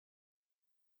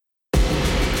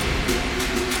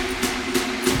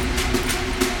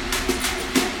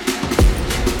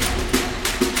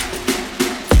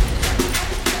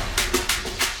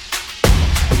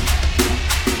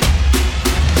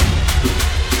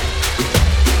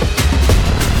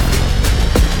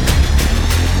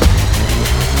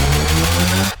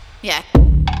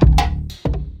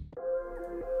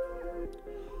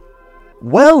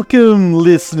Welcome,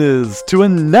 listeners, to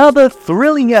another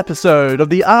thrilling episode of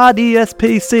the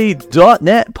RDSPC.net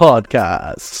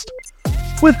podcast.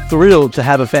 We're thrilled to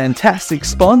have a fantastic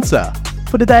sponsor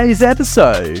for today's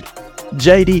episode,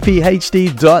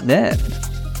 JDPHD.net.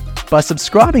 By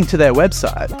subscribing to their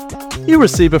website, you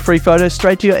receive a free photo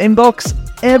straight to your inbox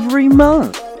every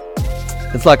month.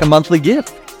 It's like a monthly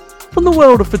gift from the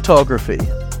world of photography.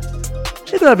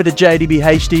 Head over to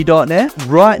JDPHD.net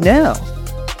right now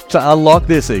to unlock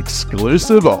this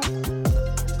exclusive offer.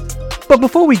 But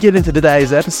before we get into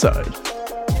today's episode,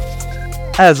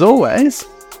 as always,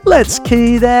 let's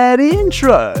key that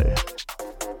intro.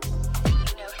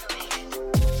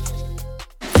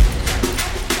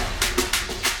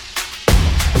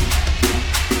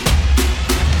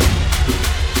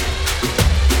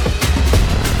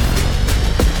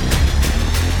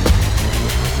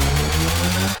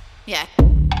 Yeah.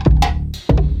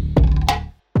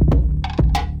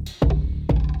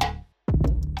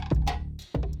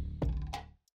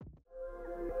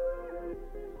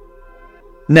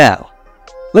 Now,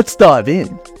 let's dive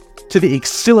in to the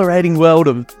exhilarating world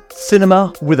of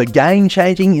cinema with a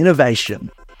game-changing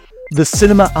innovation, the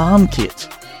Cinema Arm Kit.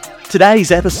 Today's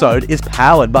episode is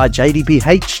powered by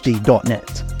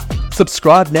JDPHD.net.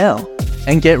 Subscribe now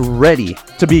and get ready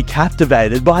to be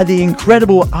captivated by the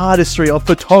incredible artistry of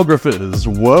photographers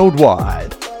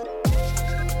worldwide.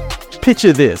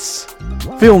 Picture this: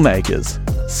 filmmakers,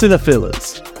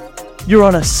 cinephiles. You're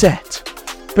on a set,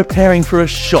 preparing for a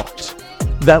shot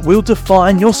that will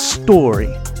define your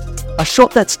story. A shot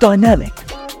that's dynamic,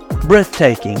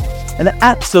 breathtaking, and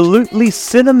absolutely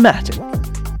cinematic.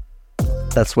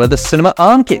 That's where the Cinema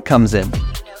Arm Kit comes in.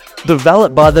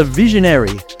 Developed by the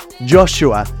visionary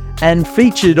Joshy and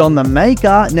featured on the Make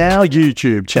Art Now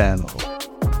YouTube channel.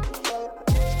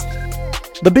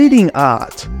 The beating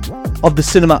art of the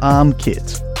Cinema Arm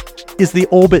Kit is the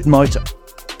orbit motor,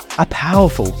 a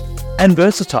powerful and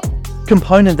versatile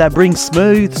component that brings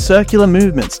smooth circular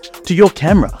movements to your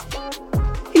camera.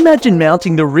 Imagine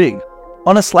mounting the rig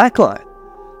on a slackline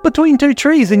between two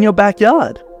trees in your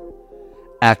backyard.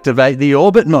 Activate the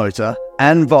orbit motor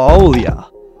and voila,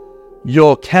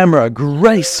 your camera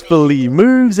gracefully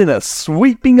moves in a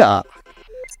sweeping arc,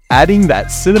 adding that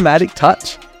cinematic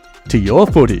touch to your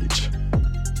footage.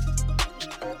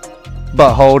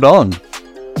 But hold on,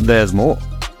 there's more.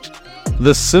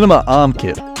 The Cinema Arm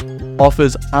Kit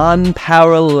offers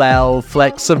unparalleled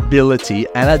flexibility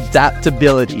and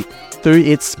adaptability through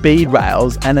its speed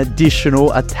rails and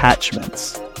additional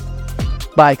attachments.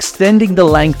 By extending the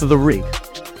length of the rig,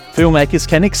 filmmakers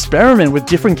can experiment with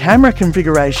different camera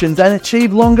configurations and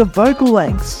achieve longer focal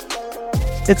lengths.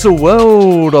 It's a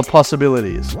world of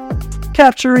possibilities,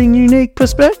 capturing unique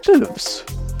perspectives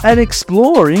and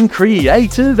exploring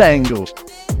creative angles.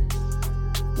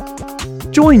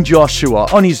 Join Joshua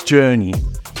on his journey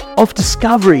of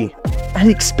discovery and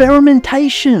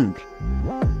experimentation.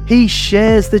 He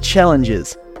shares the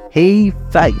challenges he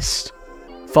faced,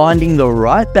 finding the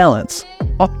right balance,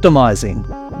 optimizing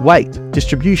weight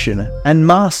distribution, and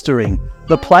mastering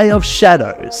the play of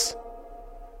shadows.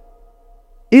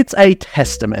 It's a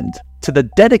testament to the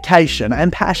dedication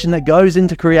and passion that goes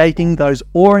into creating those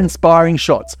awe-inspiring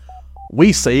shots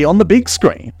we see on the big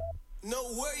screen. No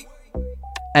way.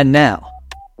 And now,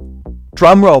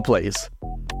 drum roll please,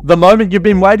 the moment you've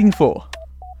been waiting for.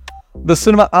 The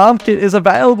Cinema Arm Kit is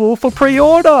available for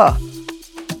pre-order.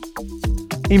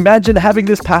 Imagine having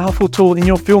this powerful tool in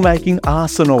your filmmaking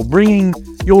arsenal, bringing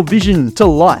your vision to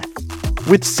life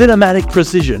with cinematic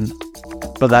precision.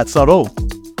 But that's not all.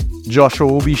 Joshua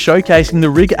will be showcasing the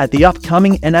rig at the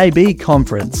upcoming NAB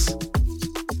conference.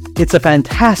 It's a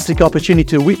fantastic opportunity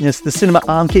to witness the Cinema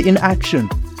Arm Kit in action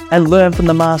and learn from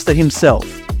the master himself.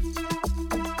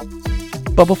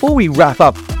 But before we wrap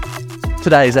up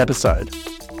today's episode,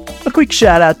 a quick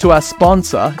shout out to our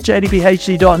sponsor,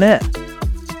 JDPHD.net.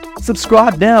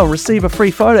 Subscribe now and receive a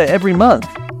free photo every month.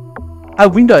 A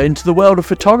window into the world of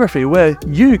photography where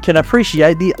you can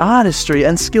appreciate the artistry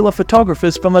and skill of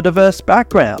photographers from a diverse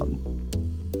background.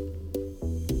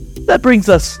 That brings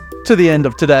us to the end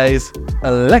of today's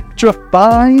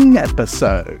electrifying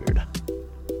episode.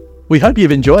 We hope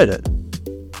you've enjoyed it.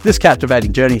 This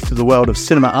captivating journey through the world of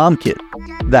Cinema Arm Kit,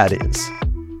 that is.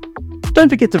 Don't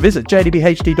forget to visit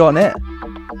JDPHD.net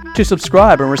to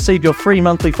subscribe and receive your free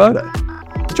monthly photo.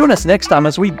 Join us next time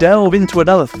as we delve into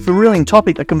another thrilling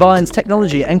topic that combines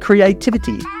technology and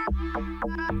creativity.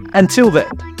 Until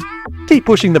then, keep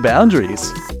pushing the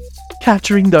boundaries,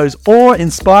 capturing those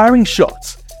awe-inspiring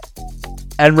shots.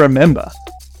 And remember,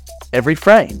 every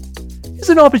frame is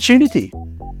an opportunity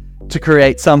to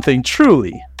create something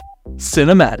truly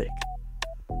cinematic.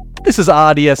 This is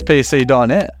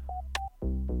rdspc.net,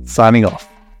 signing off.